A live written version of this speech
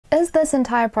Was this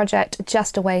entire project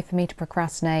just a way for me to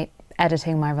procrastinate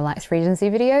editing my Relaxed Regency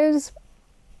videos?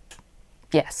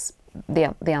 Yes,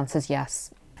 the answer's yes.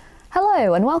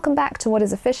 Hello and welcome back to what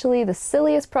is officially the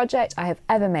silliest project I have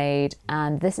ever made,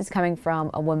 and this is coming from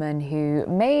a woman who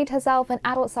made herself an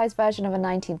adult-sized version of a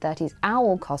 1930s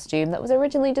owl costume that was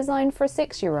originally designed for a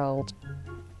 6-year-old.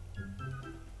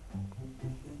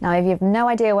 Now, if you have no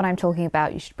idea what I'm talking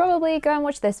about, you should probably go and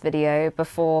watch this video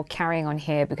before carrying on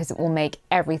here because it will make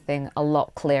everything a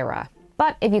lot clearer.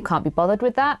 But if you can't be bothered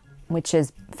with that, which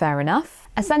is fair enough,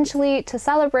 essentially to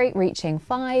celebrate reaching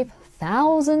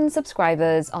 5,000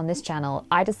 subscribers on this channel,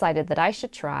 I decided that I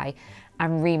should try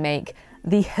and remake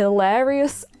the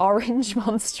hilarious orange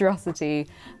monstrosity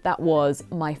that was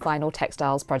my final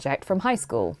textiles project from high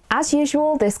school. As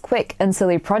usual, this quick and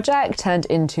silly project turned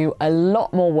into a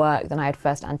lot more work than I had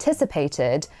first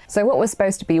anticipated, so what was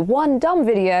supposed to be one dumb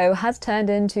video has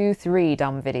turned into 3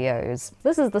 dumb videos.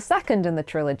 This is the second in the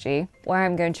trilogy, where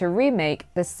I'm going to remake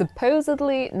this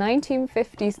supposedly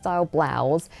 1950s style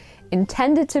blouse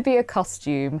intended to be a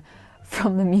costume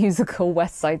from the musical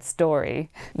West Side Story.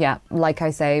 Yeah, like I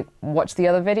say, watch the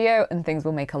other video and things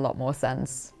will make a lot more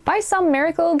sense. By some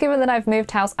miracle, given that I've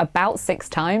moved house about 6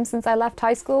 times since I left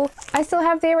high school, I still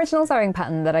have the original sewing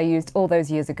pattern that I used all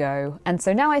those years ago. And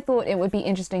so now I thought it would be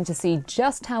interesting to see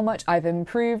just how much I've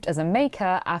improved as a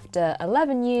maker after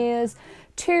 11 years,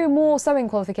 2 more sewing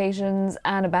qualifications,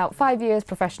 and about 5 years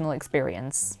professional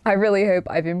experience. I really hope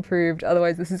I've improved,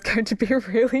 otherwise this is going to be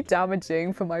really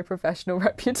damaging for my professional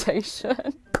reputation.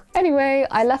 Anyway,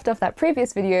 I left off that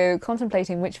previous video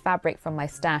contemplating which fabric from my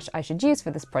stash I should use for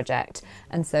this project,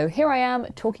 and so here I am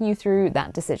talking you through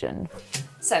that decision.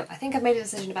 So I think I've made a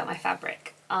decision about my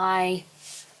fabric. I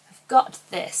have got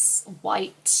this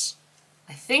white,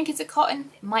 I think it's a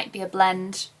cotton, it might be a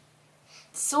blend,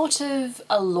 sort of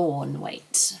a lawn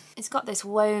weight. It's got this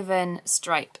woven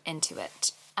stripe into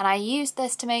it, and I used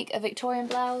this to make a Victorian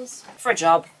blouse for a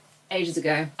job ages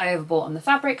ago. I overbought on the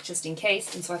fabric just in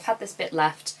case, and so I've had this bit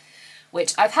left,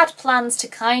 which I've had plans to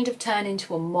kind of turn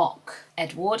into a mock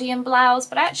Edwardian blouse,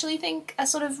 but I actually think a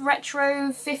sort of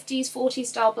retro 50s, 40s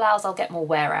style blouse I'll get more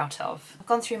wear out of. I've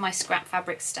gone through my scrap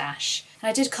fabric stash, and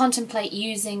I did contemplate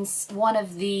using one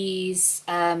of these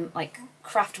like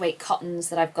craft weight cottons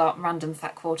that I've got random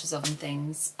fat quarters of and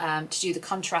things to do the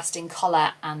contrasting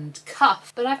collar and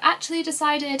cuff, but I've actually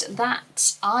decided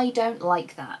that I don't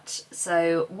like that.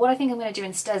 So what I think I'm going to do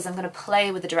instead is I'm going to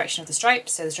play with the direction of the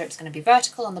stripes. So the stripe's going to be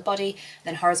vertical on the body,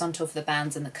 then horizontal for the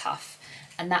bands and the cuff,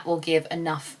 and that will give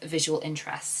enough visual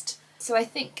interest. So I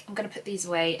think I'm going to put these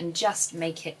away and just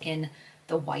make it in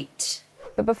the white.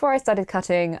 But before I started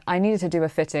cutting, I needed to do a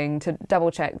fitting to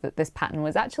double check that this pattern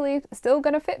was actually still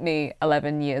going to fit me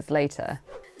 11 years later.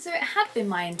 So it had been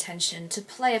my intention to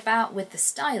play about with the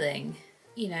styling,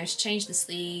 you know, to change the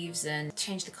sleeves and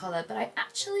change the collar, but I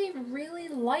actually really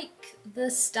like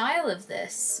the style of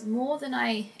this more than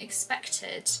I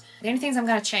expected. The only things I'm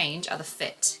going to change are the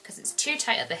fit, because it's too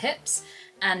tight at the hips,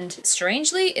 and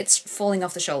strangely it's falling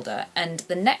off the shoulder, and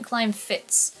the neckline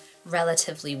fits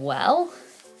relatively well.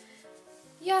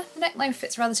 Yeah, the neckline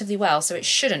fits relatively well, so it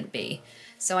shouldn't be.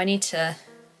 So I need to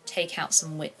take out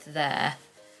some width there.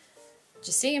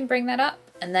 Just see and bring that up,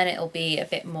 and then it'll be a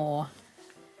bit more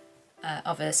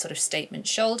of a sort of statement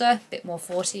shoulder, a bit more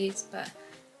 40s, but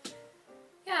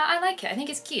yeah, I like it. I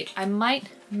think it's cute. I might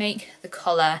make the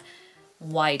collar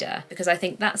wider, because I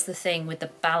think that's the thing with the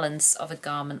balance of a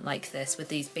garment like this, with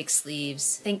these big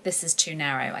sleeves. I think this is too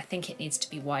narrow. I think it needs to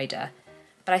be wider.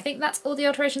 But I think that's all the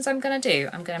alterations I'm going to do.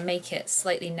 I'm going to make it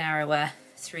slightly narrower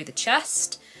through the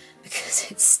chest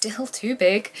because it's still too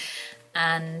big,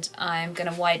 and I'm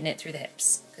going to widen it through the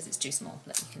hips because it's too small.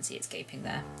 Look, you can see it's gaping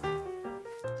there.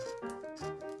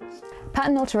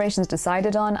 Pattern alterations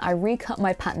decided on, I recut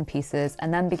my pattern pieces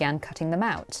and then began cutting them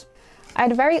out. I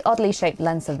had very oddly shaped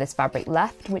lengths of this fabric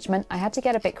left, which meant I had to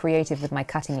get a bit creative with my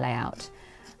cutting layout.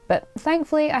 But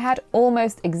thankfully I had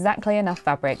almost exactly enough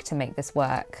fabric to make this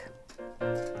work.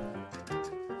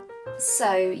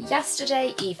 So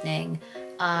yesterday evening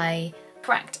I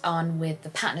cracked on with the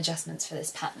pattern adjustments for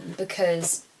this pattern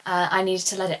because I needed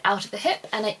to let it out of the hip,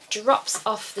 and it drops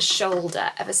off the shoulder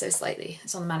ever so slightly.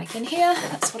 It's on the mannequin here,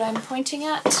 that's what I'm pointing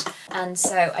at. And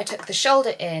so I took the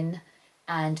shoulder in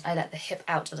and I let the hip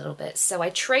out a little bit. So I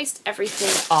traced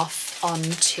everything off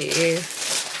onto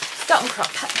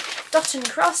dot and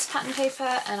cross pattern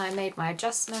paper, and I made my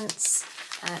adjustments.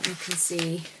 You can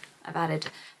see I've added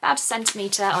about 1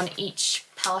 centimetre on each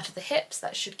part of the hips.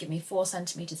 That should give me 4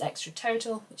 centimetres extra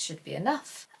total, which should be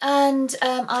enough. And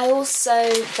I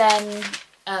also then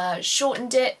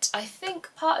shortened it. I think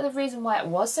part of the reason why it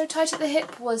was so tight at the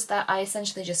hip was that I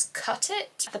essentially just cut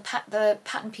it. The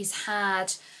pattern piece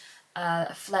had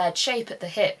a flared shape at the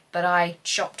hip, but I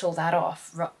chopped all that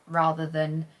off rather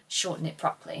than shorten it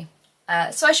properly.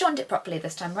 So I shortened it properly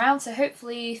this time around, so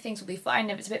hopefully things will be fine.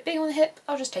 If it's a bit big on the hip,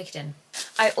 I'll just take it in.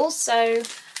 I also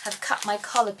have cut my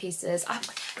collar pieces.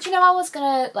 Do you know, I was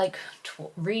gonna like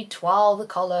re-toile the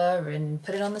collar and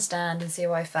put it on the stand and see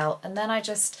how I felt, and then I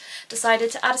just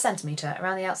decided to add a centimetre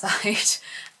around the outside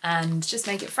and just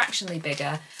make it fractionally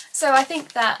bigger. So I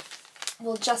think that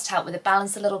will just help with the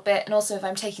balance a little bit, and also if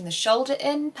I'm taking the shoulder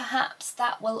in, perhaps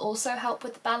that will also help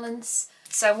with the balance.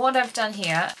 So what I've done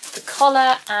here, the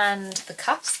collar and the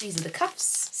cuffs, these are the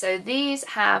cuffs. So these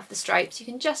have the stripes you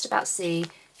can just about see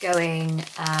going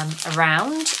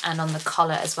around, and on the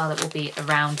collar as well it will be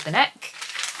around the neck.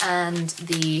 And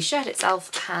the shirt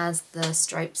itself has the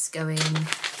stripes going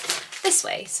this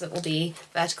way, so it will be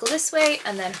vertical this way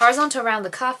and then horizontal around the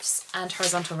cuffs and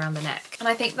horizontal around the neck. And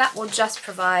I think that will just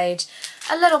provide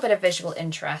a little bit of visual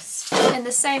interest in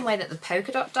the same way that the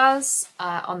polka dot does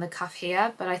on the cuff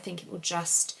here, but I think it will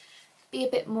just be a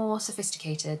bit more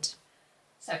sophisticated.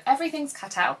 So everything's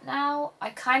cut out now.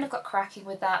 I kind of got cracking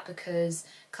with that because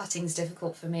cutting's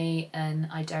difficult for me and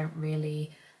I don't really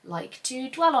like to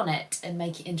dwell on it and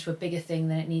make it into a bigger thing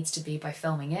than it needs to be by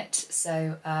filming it.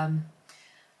 So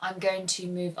I'm going to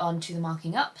move on to the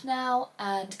marking up now,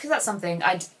 and because that's something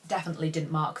I definitely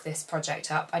didn't mark this project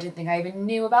up. I didn't think I even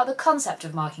knew about the concept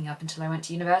of marking up until I went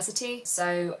to university.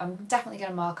 So I'm definitely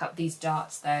going to mark up these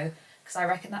darts though, because I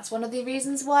reckon that's one of the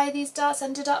reasons why these darts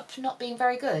ended up not being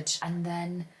very good. And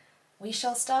then we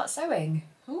shall start sewing.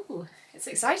 Ooh, it's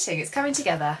exciting. It's coming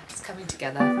together. It's coming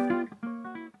together.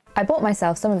 I bought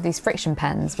myself some of these friction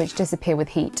pens which disappear with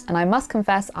heat, and I must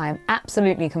confess I am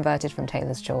absolutely converted from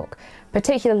tailor's chalk,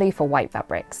 particularly for white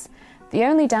fabrics. The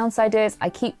only downside is I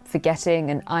keep forgetting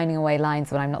and ironing away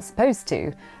lines when I'm not supposed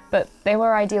to, but they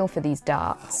were ideal for these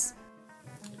darts.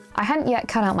 I hadn't yet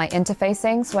cut out my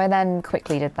interfacing, so I then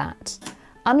quickly did that.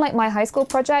 Unlike my high school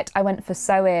project, I went for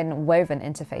sew-in woven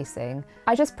interfacing.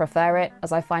 I just prefer it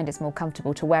as I find it's more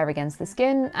comfortable to wear against the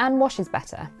skin and washes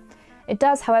better. It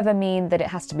does, however, mean that it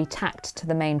has to be tacked to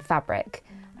the main fabric.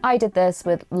 I did this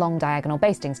with long diagonal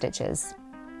basting stitches.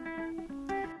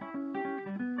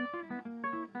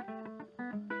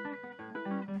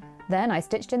 Then I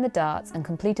stitched in the darts and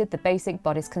completed the basic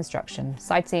bodice construction,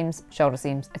 side seams, shoulder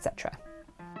seams, etc.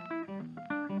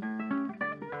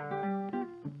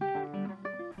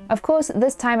 Of course,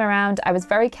 this time around I was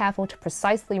very careful to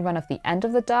precisely run off the end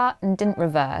of the dart and didn't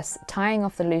reverse, tying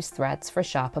off the loose threads for a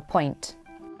sharper point.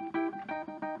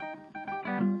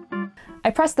 I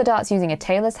pressed the darts using a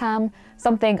tailor's ham,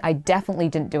 something I definitely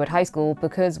didn't do at high school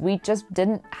because we just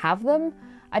didn't have them.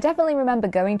 I definitely remember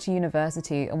going to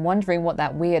university and wondering what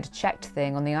that weird checked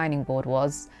thing on the ironing board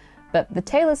was, but the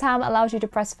tailor's ham allows you to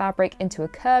press fabric into a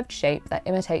curved shape that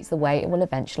imitates the way it will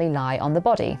eventually lie on the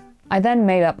body. I then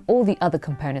made up all the other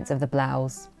components of the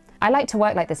blouse. I like to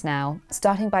work like this now,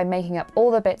 starting by making up all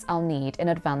the bits I'll need in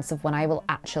advance of when I will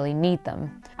actually need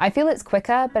them. I feel it's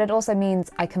quicker, but it also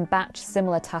means I can batch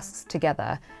similar tasks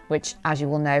together, which, as you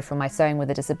will know from my Sewing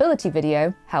with a Disability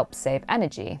video, helps save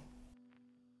energy.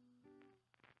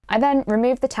 I then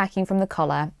removed the tacking from the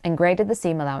collar and graded the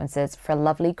seam allowances for a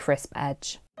lovely crisp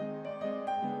edge.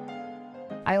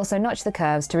 I also notched the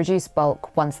curves to reduce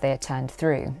bulk once they are turned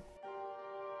through.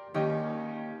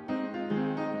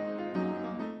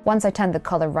 Once I turned the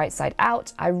collar right side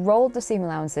out, I rolled the seam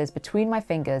allowances between my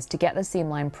fingers to get the seam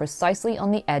line precisely on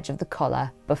the edge of the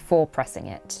collar before pressing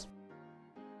it.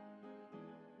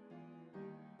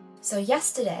 So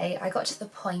yesterday I got to the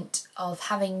point of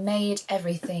having made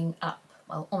everything up,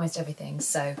 well, almost everything.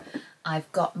 So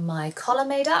I've got my collar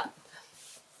made up,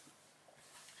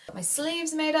 my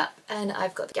sleeves made up, and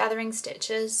I've got the gathering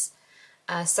stitches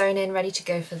sewn in, ready to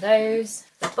go for those.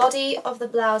 The body of the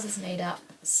blouse is made up.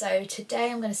 So today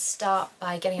I'm going to start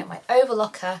by getting out my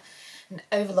overlocker and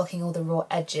overlocking all the raw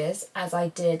edges as I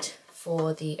did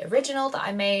for the original that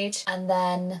I made. And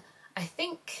then I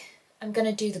think I'm going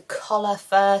to do the collar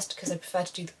first because I prefer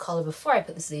to do the collar before I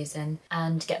put the sleeves in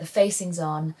and get the facings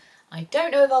on. I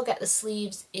don't know if I'll get the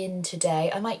sleeves in today.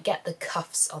 I might get the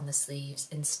cuffs on the sleeves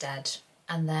instead.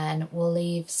 And then we'll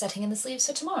leave setting in the sleeves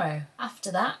for tomorrow.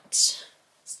 After that,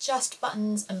 it's just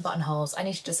buttons and buttonholes. I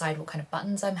need to decide what kind of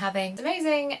buttons I'm having. It's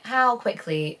amazing how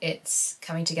quickly it's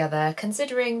coming together,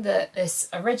 considering that this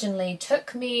originally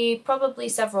took me probably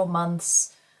several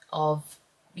months of,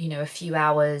 you know, a few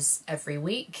hours every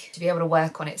week to be able to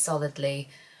work on it solidly.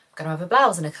 I've going to have a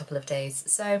blouse in a couple of days,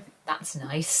 so that's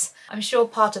nice. I'm sure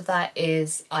part of that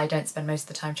is I don't spend most of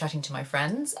the time chatting to my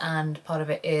friends, and part of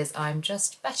it is I'm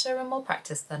just better and more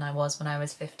practiced than I was when I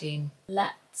was 15.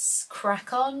 Let's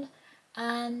crack on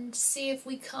and see if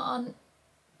we can't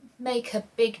make a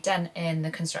big dent in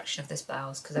the construction of this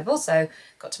blouse, because I've also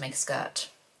got to make a skirt.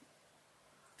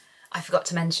 I forgot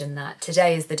to mention that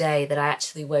today is the day that I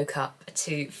actually woke up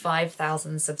to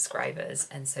 5,000 subscribers,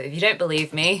 and so if you don't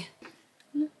believe me,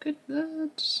 look at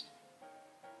that.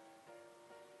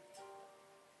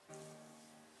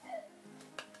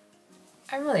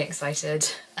 I'm really excited.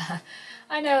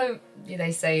 I know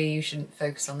they say you shouldn't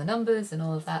focus on the numbers and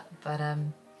all of that, but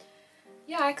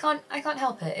yeah, I can't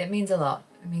help it. It means a lot.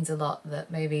 It means a lot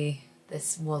that maybe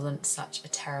this wasn't such a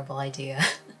terrible idea.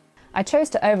 I chose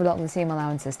to overlock the seam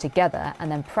allowances together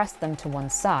and then press them to one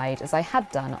side as I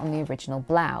had done on the original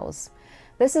blouse.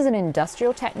 This is an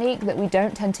industrial technique that we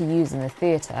don't tend to use in the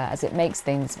theatre as it makes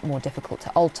things more difficult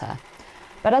to alter.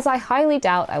 But as I highly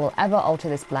doubt I will ever alter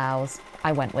this blouse,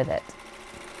 I went with it.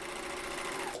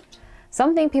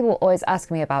 Something people always ask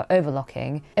me about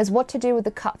overlocking is what to do with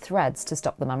the cut threads to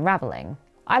stop them unravelling.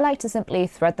 I like to simply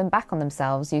thread them back on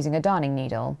themselves using a darning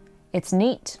needle. It's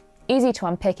neat, easy to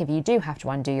unpick if you do have to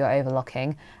undo your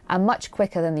overlocking, and much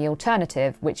quicker than the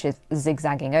alternative, which is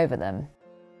zigzagging over them.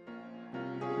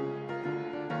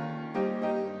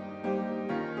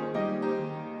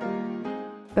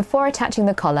 Before attaching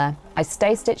the collar, I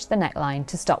stay stitched the neckline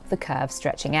to stop the curve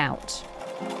stretching out.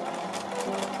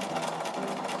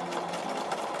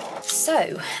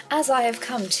 So, as I have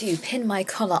come to pin my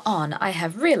collar on, I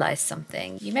have realised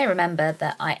something. You may remember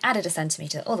that I added a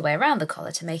centimetre all the way around the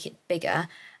collar to make it bigger,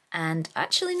 and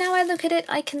actually now I look at it,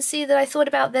 I can see that I thought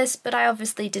about this, but I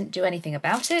obviously didn't do anything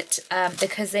about it,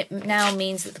 because it now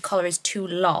means that the collar is too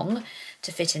long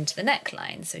to fit into the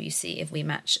neckline. So you see, if we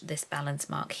match this balance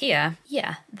mark here,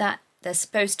 yeah, that there's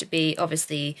supposed to be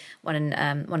obviously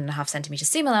 1.5 centimetre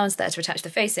seam allowance there to attach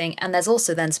the facing, and there's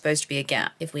also then supposed to be a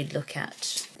gap. If we look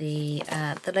at the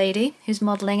lady who's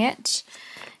modelling it,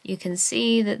 you can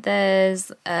see that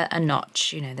there's a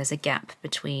notch, there's a gap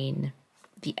between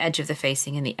the edge of the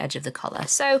facing and the edge of the collar.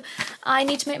 So I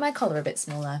need to make my collar a bit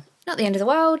smaller. Not the end of the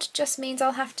world, just means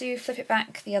I'll have to flip it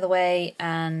back the other way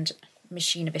and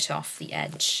machine a bit off the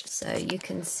edge. So you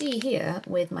can see here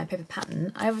with my paper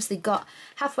pattern, I obviously got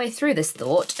halfway through this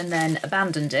thought and then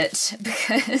abandoned it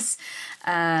because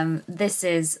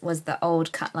this was the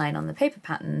old cut line on the paper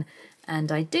pattern,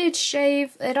 and I did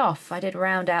shave it off. I did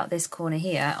round out this corner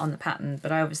here on the pattern,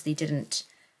 but I obviously didn't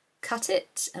cut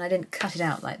it, and I didn't cut it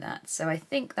out like that. So I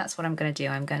think that's what I'm going to do.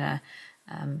 I'm going to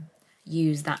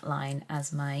use that line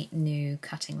as my new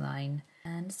cutting line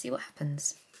and see what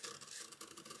happens.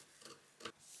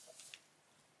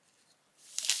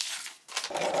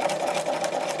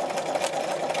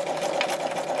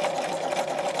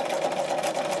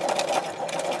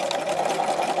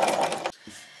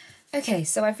 Okay,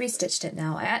 so I've restitched it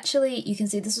now. You can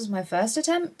see this was my first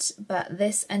attempt, but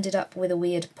this ended up with a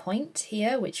weird point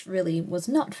here, which really was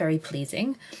not very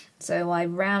pleasing. So I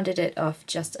rounded it off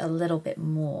just a little bit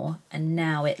more, and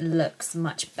now it looks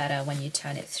much better when you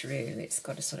turn it through. It's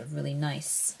got a sort of really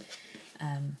nice,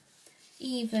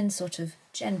 even sort of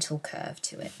gentle curve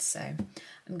to it. So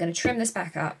I'm going to trim this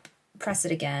back up, press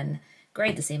it again,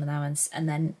 grade the seam allowance, and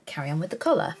then carry on with the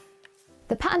collar.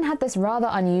 The pattern had this rather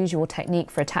unusual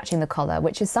technique for attaching the collar,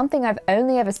 which is something I've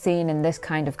only ever seen in this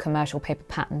kind of commercial paper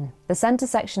pattern. The centre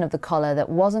section of the collar that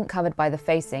wasn't covered by the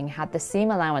facing had the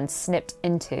seam allowance snipped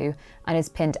into and is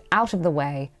pinned out of the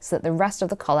way so that the rest of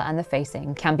the collar and the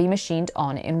facing can be machined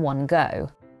on in one go.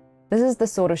 This is the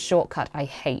sort of shortcut I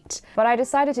hate, but I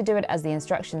decided to do it as the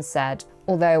instructions said,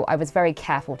 although I was very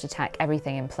careful to tack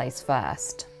everything in place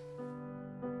first.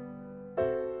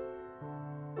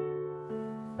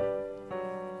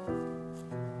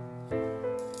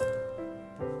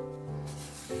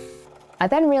 I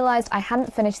then realised I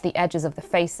hadn't finished the edges of the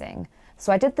facing,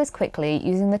 so I did this quickly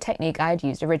using the technique I had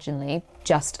used originally,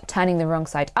 just turning the wrong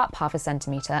side up 0.5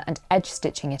 centimetre and edge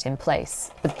stitching it in place.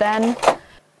 But then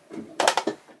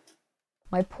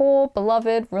my poor,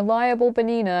 beloved, reliable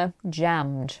Bernina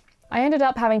jammed. I ended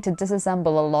up having to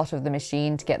disassemble a lot of the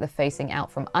machine to get the facing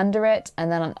out from under it,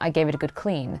 and then I gave it a good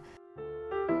clean.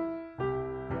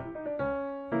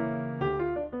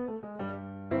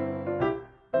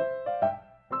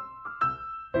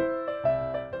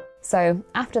 So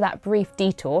after that brief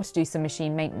detour to do some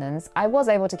machine maintenance, I was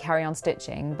able to carry on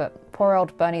stitching, but poor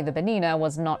old Bernie the Bernina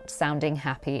was not sounding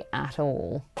happy at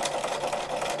all.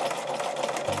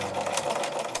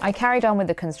 I carried on with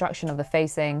the construction of the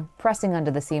facing, pressing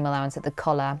under the seam allowance at the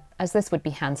collar, as this would be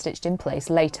hand-stitched in place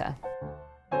later.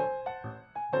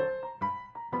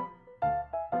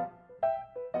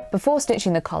 Before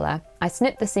stitching the collar, I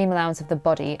snipped the seam allowance of the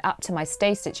body up to my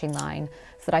stay stitching line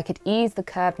so that I could ease the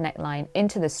curved neckline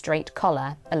into the straight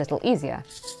collar a little easier.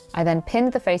 I then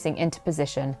pinned the facing into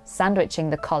position, sandwiching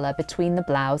the collar between the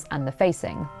blouse and the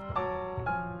facing.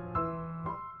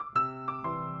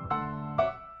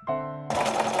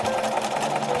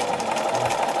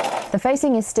 The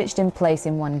facing is stitched in place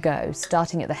in one go,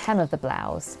 starting at the hem of the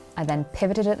blouse. I then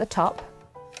pivoted at the top,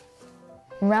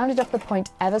 rounded off the point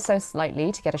ever so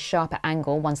slightly to get a sharper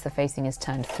angle once the facing is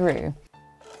turned through.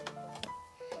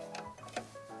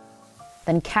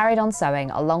 Then carried on sewing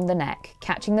along the neck,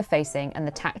 catching the facing and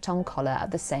the tacked-on collar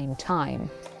at the same time.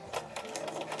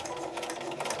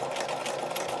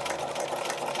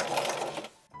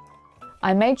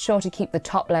 I made sure to keep the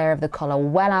top layer of the collar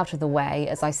well out of the way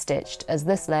as I stitched, as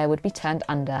this layer would be turned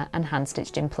under and hand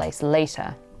stitched in place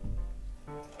later.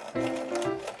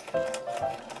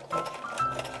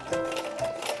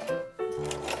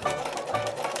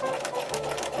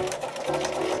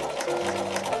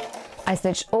 I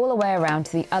stitched all the way around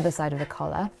to the other side of the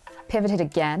collar, pivoted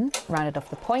again, rounded off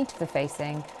the point of the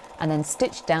facing, and then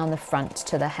stitched down the front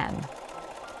to the hem.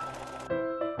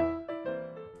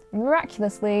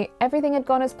 Miraculously, everything had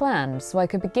gone as planned, so I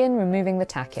could begin removing the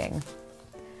tacking.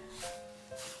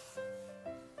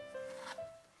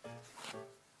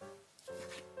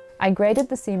 I graded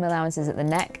the seam allowances at the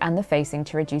neck and the facing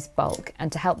to reduce bulk and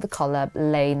to help the collar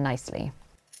lay nicely.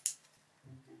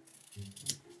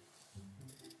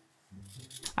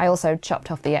 I also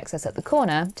chopped off the excess at the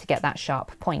corner to get that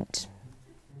sharp point.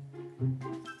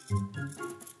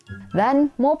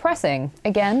 Then, more pressing,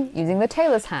 again using the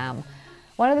tailor's ham.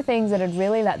 One of the things that had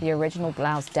really let the original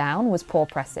blouse down was poor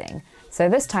pressing, so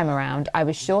this time around I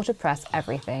was sure to press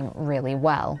everything really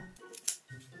well.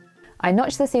 I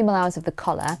notched the seam allowance of the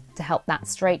collar to help that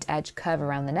straight edge curve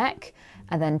around the neck,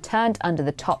 and then turned under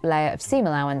the top layer of seam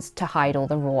allowance to hide all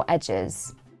the raw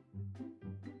edges.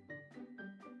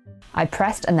 I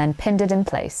pressed and then pinned it in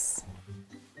place.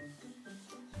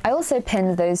 I also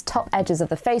pinned those top edges of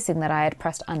the facing that I had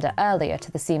pressed under earlier to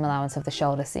the seam allowance of the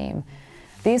shoulder seam.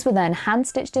 These were then hand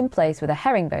stitched in place with a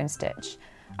herringbone stitch.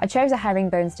 I chose a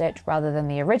herringbone stitch rather than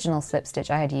the original slip stitch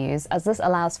I had used, as this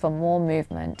allows for more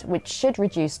movement, which should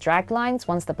reduce drag lines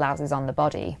once the blouse is on the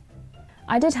body.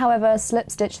 I did, however,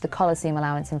 slip stitch the collar seam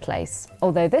allowance in place,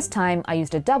 although this time I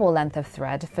used a double length of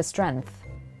thread for strength.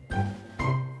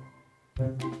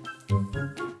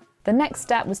 The next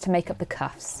step was to make up the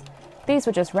cuffs. These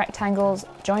were just rectangles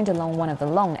joined along one of the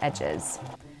long edges.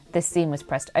 This seam was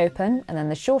pressed open, and then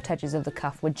the short edges of the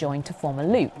cuff were joined to form a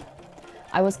loop.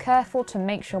 I was careful to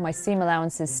make sure my seam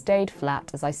allowances stayed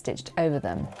flat as I stitched over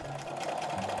them.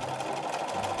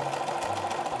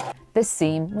 This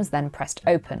seam was then pressed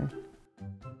open.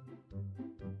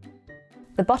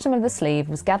 The bottom of the sleeve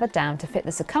was gathered down to fit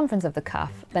the circumference of the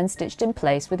cuff, then stitched in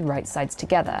place with right sides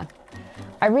together.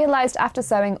 I realised after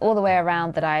sewing all the way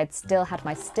around that I had still had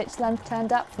my stitch length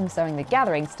turned up from sewing the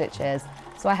gathering stitches,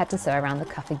 so I had to sew around the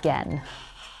cuff again.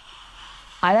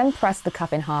 I then pressed the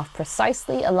cuff in half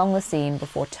precisely along the seam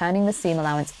before turning the seam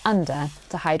allowance under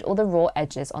to hide all the raw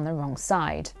edges on the wrong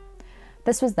side.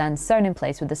 This was then sewn in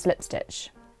place with the slip stitch.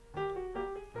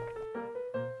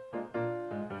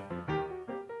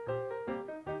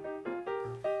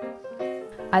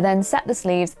 I then set the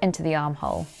sleeves into the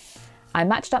armhole. I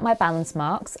matched up my balance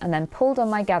marks and then pulled on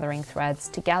my gathering threads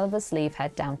to gather the sleeve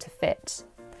head down to fit.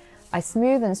 I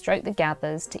smooth and stroke the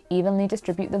gathers to evenly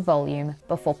distribute the volume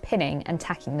before pinning and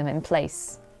tacking them in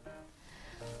place.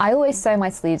 I always sew my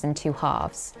sleeves in two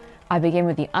halves. I begin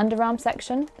with the underarm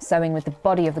section, sewing with the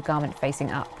body of the garment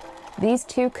facing up. These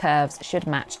two curves should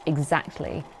match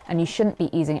exactly, and you shouldn't be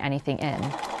easing anything in.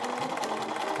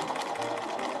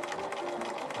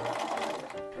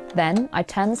 Then I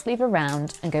turn the sleeve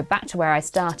around and go back to where I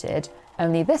started,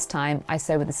 only this time I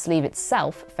sew with the sleeve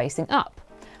itself facing up.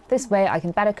 This way I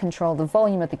can better control the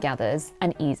volume of the gathers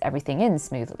and ease everything in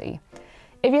smoothly.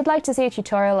 If you'd like to see a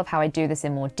tutorial of how I do this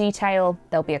in more detail,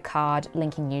 there'll be a card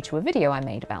linking you to a video I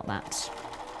made about that.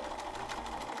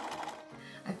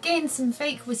 I've gained some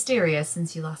fake wisteria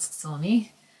since you last saw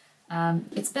me.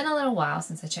 It's been a little while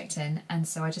since I checked in, and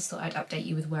so I just thought I'd update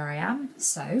you with where I am.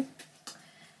 So,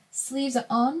 sleeves are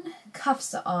on,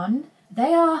 cuffs are on.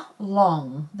 They are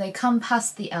long. They come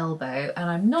past the elbow, and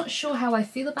I'm not sure how I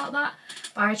feel about that,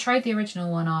 but I tried the original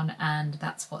one on and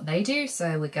that's what they do,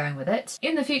 so we're going with it.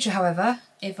 In the future, however,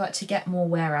 if to get more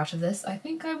wear out of this, I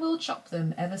think I will chop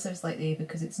them ever so slightly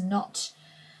because it's not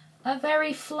a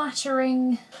very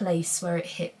flattering place where it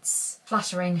hits.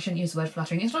 Flattering, I shouldn't use the word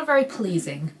flattering. It's not a very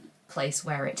pleasing place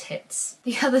where it hits.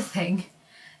 The other thing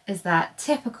is that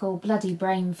typical bloody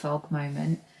brain fog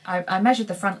moment I measured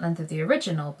the front length of the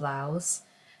original blouse,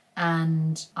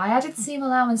 and I added seam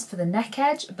allowance for the neck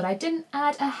edge, but I didn't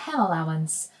add a hem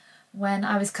allowance when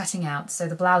I was cutting out, so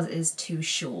the blouse is too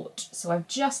short. So I've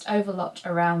just overlocked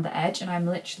around the edge, and I'm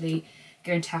literally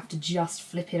going to have to just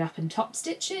flip it up and top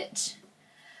stitch it,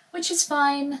 which is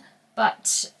fine,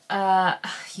 but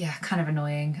yeah, kind of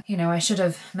annoying. You know, I should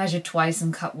have measured twice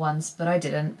and cut once, but I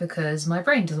didn't because my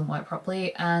brain doesn't work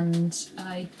properly and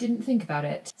I didn't think about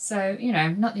it. So, you know,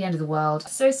 not the end of the world.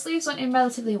 So sleeves went in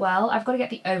relatively well. I've got to get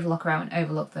the overlocker out and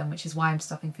overlock them, which is why I'm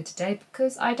stopping for today,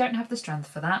 because I don't have the strength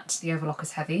for that. The overlock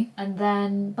is heavy. And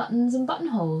then buttons and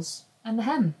buttonholes and the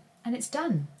hem, and it's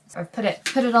done. So I've put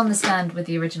it on the stand with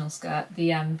the original skirt.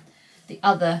 The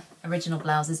other original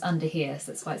blouse is under here,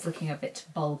 so that's why it's looking a bit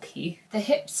bulky. The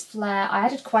hips flare, I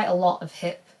added quite a lot of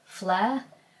hip flare,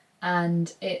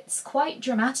 and it's quite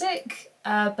dramatic,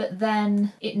 but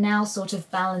then it now sort of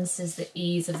balances the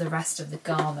ease of the rest of the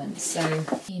garment. So,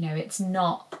 you know, it's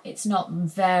not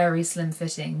very slim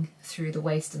fitting through the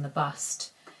waist and the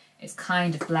bust. It's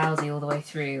kind of blousey all the way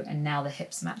through, and now the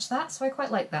hips match that, so I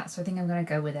quite like that, so I think I'm going to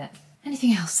go with it.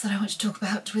 Anything else that I want to talk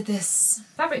about with this?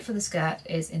 Fabric for the skirt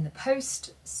is in the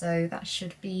post, so that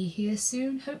should be here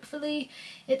soon, hopefully.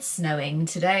 It's snowing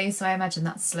today, so I imagine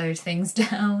that slowed things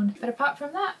down. But apart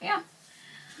from that, yeah,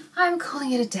 I'm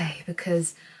calling it a day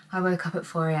because I woke up at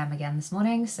 4 AM again this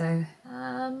morning, so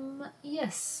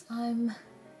yes, I'm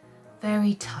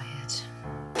very tired.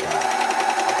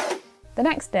 The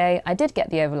next day, I did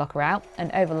get the overlocker out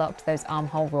and overlocked those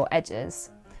armhole raw edges.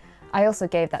 I also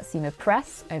gave that seam a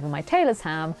press over my tailor's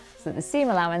ham so that the seam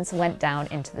allowance went down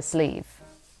into the sleeve.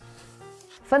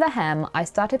 For the hem, I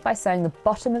started by sewing the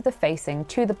bottom of the facing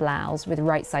to the blouse with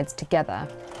right sides together.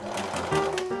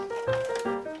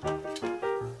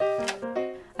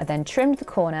 I then trimmed the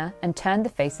corner and turned the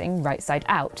facing right side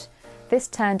out. This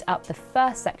turned up the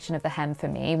first section of the hem for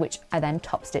me, which I then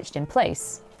top stitched in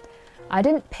place. I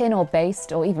didn't pin or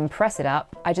baste or even press it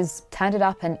up, I just turned it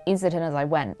up and eased it in as I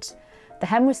went. The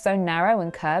hem was so narrow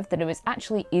and curved that it was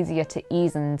actually easier to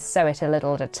ease and sew it a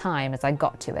little at a time as I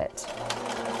got to it.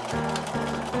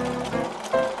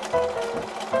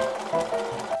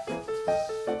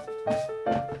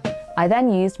 I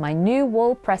then used my new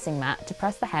wool pressing mat to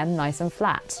press the hem nice and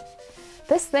flat.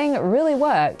 This thing really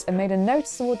worked and made a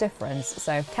noticeable difference,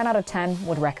 so 10 out of 10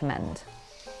 would recommend.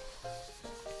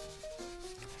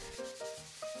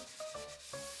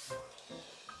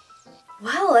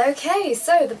 Well, okay,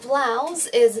 so the blouse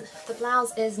is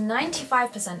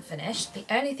 95% finished. The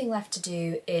only thing left to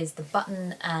do is the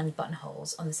button and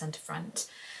buttonholes on the centre front.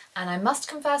 And I must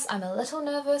confess I'm a little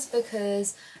nervous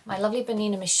because my lovely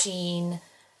Bernina machine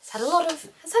has had a lot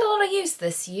of use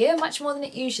this year, much more than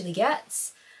it usually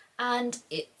gets. And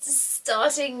it's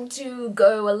starting to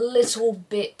go a little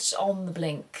bit on the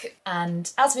blink.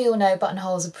 And as we all know,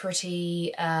 buttonholes are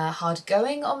pretty hard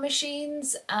going on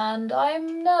machines, and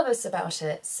I'm nervous about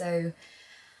it. So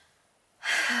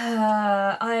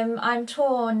I'm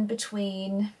torn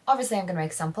between, obviously I'm going to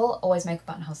make a sample, always make a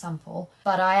buttonhole sample,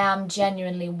 but I am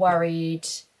genuinely worried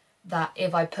that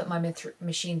if I put my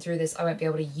machine through this, I won't be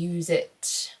able to use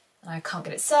it. I can't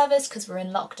get it serviced because we're in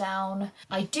lockdown.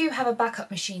 I do have a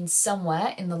backup machine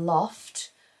somewhere in the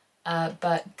loft,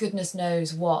 but goodness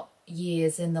knows what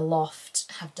years in the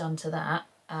loft have done to that.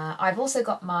 I've also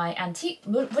got my antique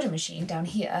wooden machine down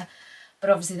here, but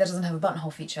obviously that doesn't have a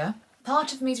buttonhole feature.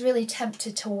 Part of me is really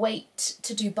tempted to wait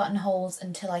to do buttonholes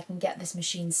until I can get this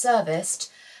machine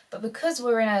serviced, but because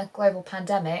we're in a global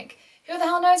pandemic, who the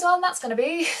hell knows when that's going to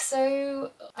be?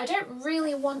 So I don't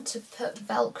really want to put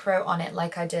Velcro on it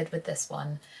like I did with this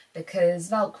one, because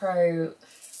Velcro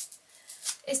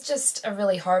is just a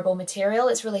really horrible material.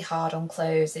 It's really hard on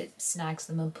clothes, it snags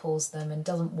them and pulls them and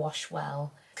doesn't wash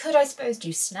well. Could I suppose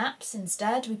do snaps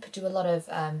instead? We could do a lot of,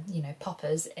 you know,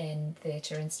 poppers in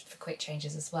theatre for quick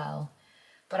changes as well.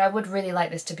 But I would really like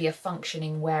this to be a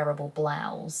functioning wearable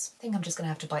blouse. I think I'm just going to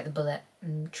have to bite the bullet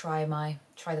and try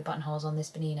the buttonholes on this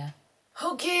Bernina.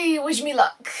 Okay, wish me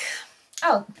luck.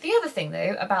 Oh, the other thing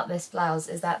though about this blouse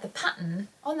is that the pattern,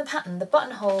 the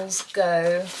buttonholes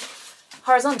go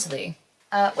horizontally,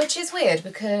 which is weird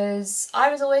because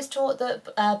I was always taught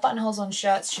that buttonholes on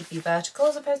shirts should be vertical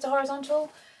as opposed to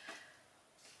horizontal.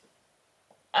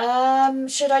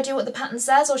 Should I do what the pattern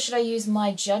says or should I use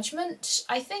my judgment?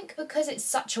 I think because it's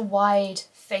such a wide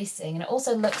facing, and it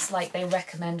also looks like they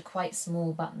recommend quite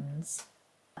small buttons.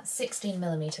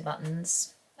 16mm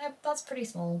buttons. That's pretty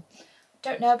small.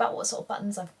 Don't know about what sort of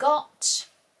buttons I've got.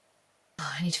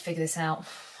 Oh, I need to figure this out.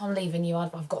 I'm leaving you.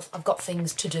 I've got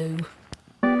things to do.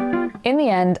 In the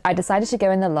end, I decided to go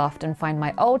in the loft and find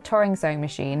my old touring sewing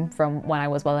machine from when I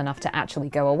was well enough to actually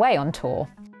go away on tour.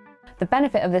 The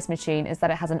benefit of this machine is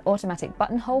that it has an automatic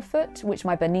buttonhole foot, which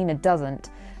my Bernina doesn't,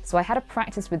 so I had to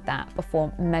practice with that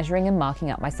before measuring and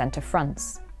marking up my centre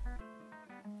fronts.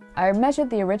 I measured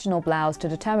the original blouse to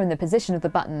determine the position of the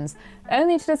buttons,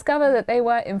 only to discover that they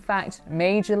were in fact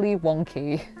majorly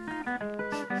wonky.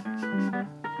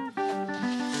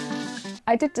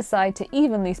 I did decide to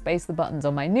evenly space the buttons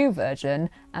on my new version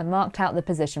and marked out the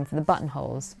position for the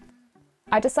buttonholes.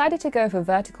 I decided to go for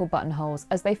vertical buttonholes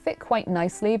as they fit quite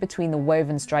nicely between the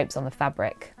woven stripes on the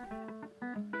fabric.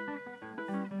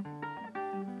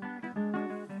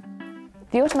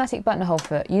 The automatic buttonhole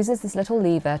foot uses this little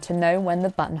lever to know when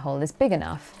the buttonhole is big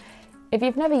enough. If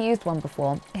you've never used one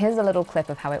before, here's a little clip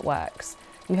of how it works.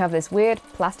 You have this weird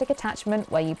plastic attachment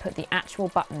where you put the actual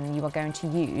button you are going to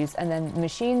use, and then the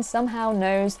machine somehow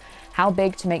knows how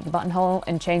big to make the buttonhole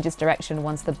and changes direction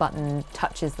once the button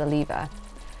touches the lever.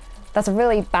 That's a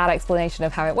really bad explanation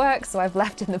of how it works, so I've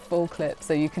left in the full clip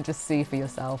so you can just see for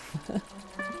yourself.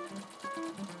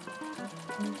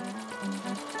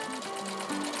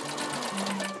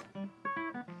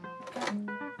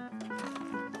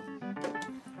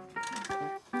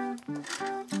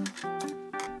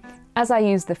 As I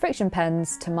used the friction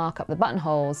pens to mark up the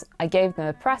buttonholes, I gave them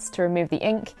a press to remove the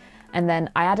ink, and then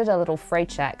I added a little fray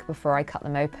check before I cut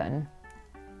them open.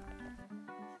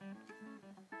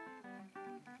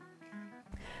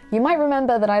 You might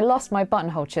remember that I lost my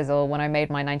buttonhole chisel when I made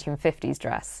my 1950s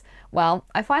dress. Well,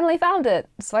 I finally found it,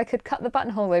 so I could cut the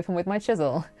buttonhole open with my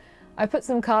chisel. I put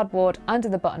some cardboard under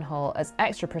the buttonhole as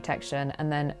extra protection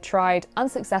and then tried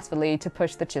unsuccessfully to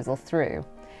push the chisel through.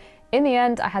 In the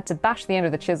end, I had to bash the end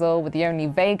of the chisel with the only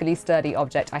vaguely sturdy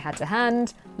object I had to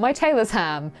hand, my tailor's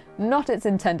ham. Not its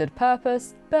intended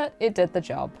purpose, but it did the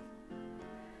job.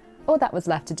 All that was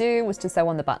left to do was to sew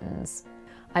on the buttons.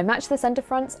 I matched the centre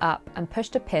fronts up and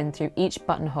pushed a pin through each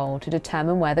buttonhole to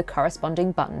determine where the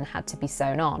corresponding button had to be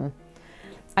sewn on.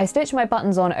 I stitched my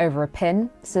buttons on over a pin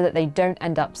so that they don't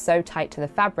end up so tight to the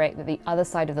fabric that the other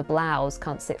side of the blouse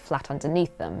can't sit flat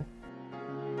underneath them.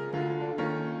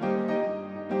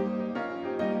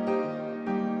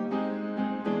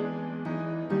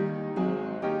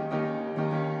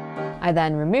 I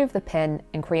then remove the pin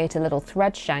and create a little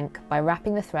thread shank by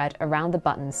wrapping the thread around the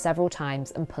button several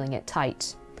times and pulling it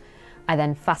tight. I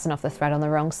then fasten off the thread on the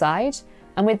wrong side,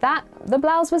 and with that, the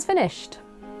blouse was finished.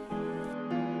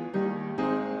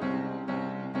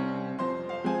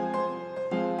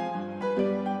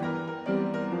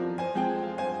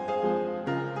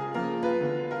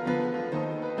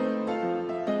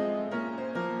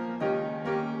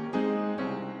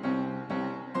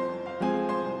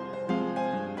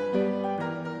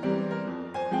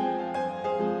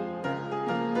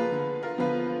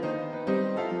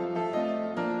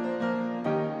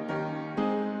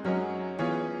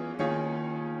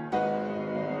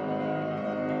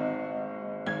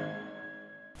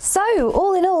 So,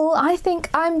 all in all, I think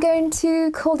I'm going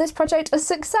to call this project a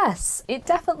success. It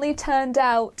definitely turned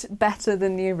out better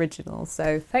than the original,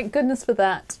 so thank goodness for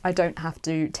that. I don't have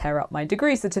to tear up my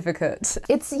degree certificate.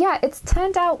 It's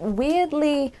turned out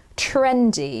weirdly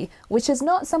trendy, which is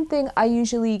not something I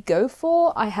usually go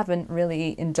for. I haven't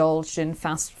really indulged in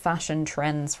fast fashion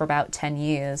trends for about 10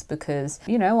 years because,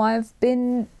 you know, I've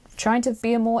been trying to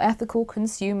be a more ethical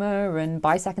consumer and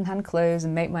buy secondhand clothes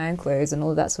and make my own clothes and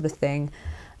all of that sort of thing.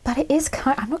 But it is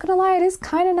I'm not gonna lie, it is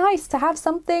kind of nice to have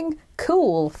something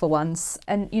cool for once.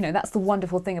 And, you know, that's the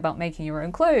wonderful thing about making your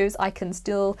own clothes. I can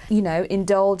still, you know,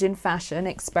 indulge in fashion,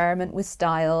 experiment with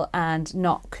style, and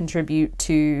not contribute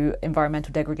to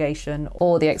environmental degradation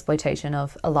or the exploitation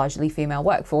of a largely female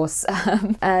workforce.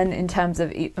 And in terms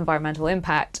of environmental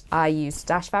impact, I used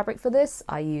stash fabric for this.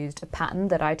 I used a pattern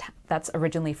that's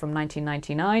originally from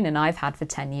 1999 and I've had for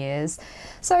 10 years.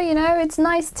 So, you know, it's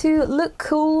nice to look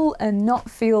cool and not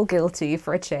feel guilty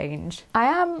for a change. I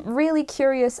am really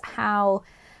curious how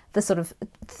the sort of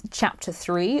chapter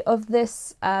 3 of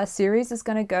this series is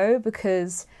going to go,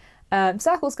 because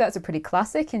circle skirts are pretty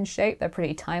classic in shape, they're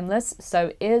pretty timeless.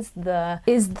 So is the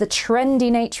trendy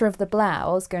nature of the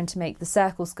blouse going to make the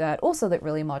circle skirt also look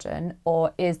really modern,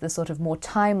 or is the sort of more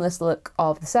timeless look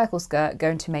of the circle skirt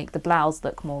going to make the blouse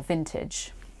look more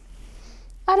vintage?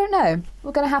 I don't know.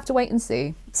 We're going to have to wait and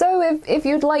see. So if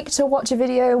you'd like to watch a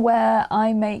video where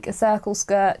I make a circle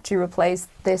skirt to replace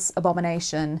this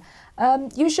abomination,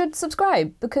 you should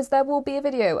subscribe, because there will be a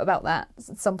video about that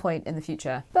at some point in the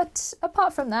future. But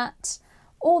apart from that,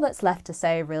 all that's left to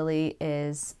say really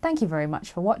is thank you very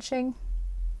much for watching.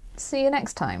 See you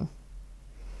next time.